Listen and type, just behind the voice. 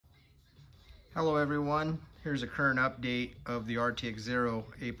Hello everyone, here's a current update of the RTX-0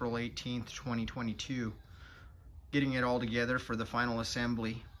 April 18th, 2022. Getting it all together for the final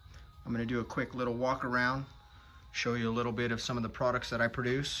assembly. I'm going to do a quick little walk around, show you a little bit of some of the products that I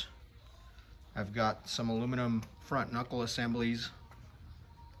produce. I've got some aluminum front knuckle assemblies.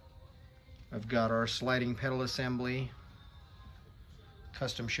 I've got our sliding pedal assembly,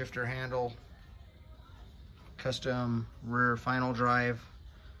 custom shifter handle, custom rear final drive.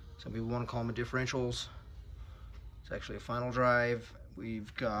 Some people want to call them differentials. It's actually a final drive.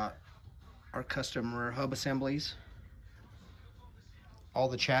 We've got our custom rear hub assemblies. All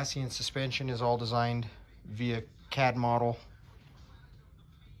the chassis and suspension is all designed via CAD model.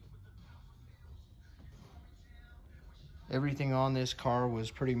 Everything on this car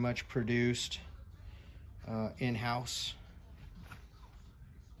was pretty much produced in-house.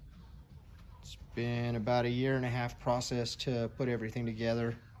 It's been about a year and a half process to put everything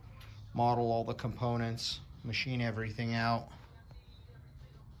together, model all the components, machine everything out.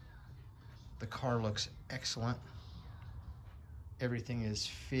 The car looks excellent. Everything is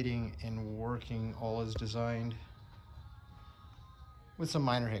fitting and working all as designed, with some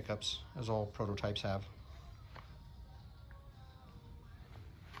minor hiccups, as all prototypes have.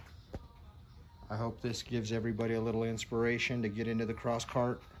 I hope this gives everybody a little inspiration to get into the cross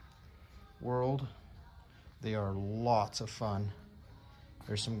kart world. They are lots of fun.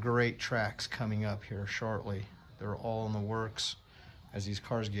 There's some great tracks coming up here shortly. They're all in the works as these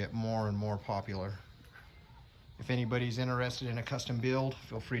cars get more and more popular. If anybody's interested in a custom build,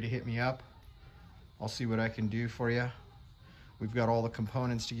 feel free to hit me up. I'll see what I can do for you. We've got all the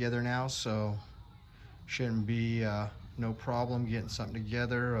components together now, so shouldn't be no problem getting something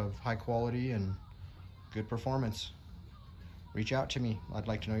together of high quality and good performance. Reach out to me. I'd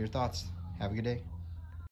like to know your thoughts. Have a good day.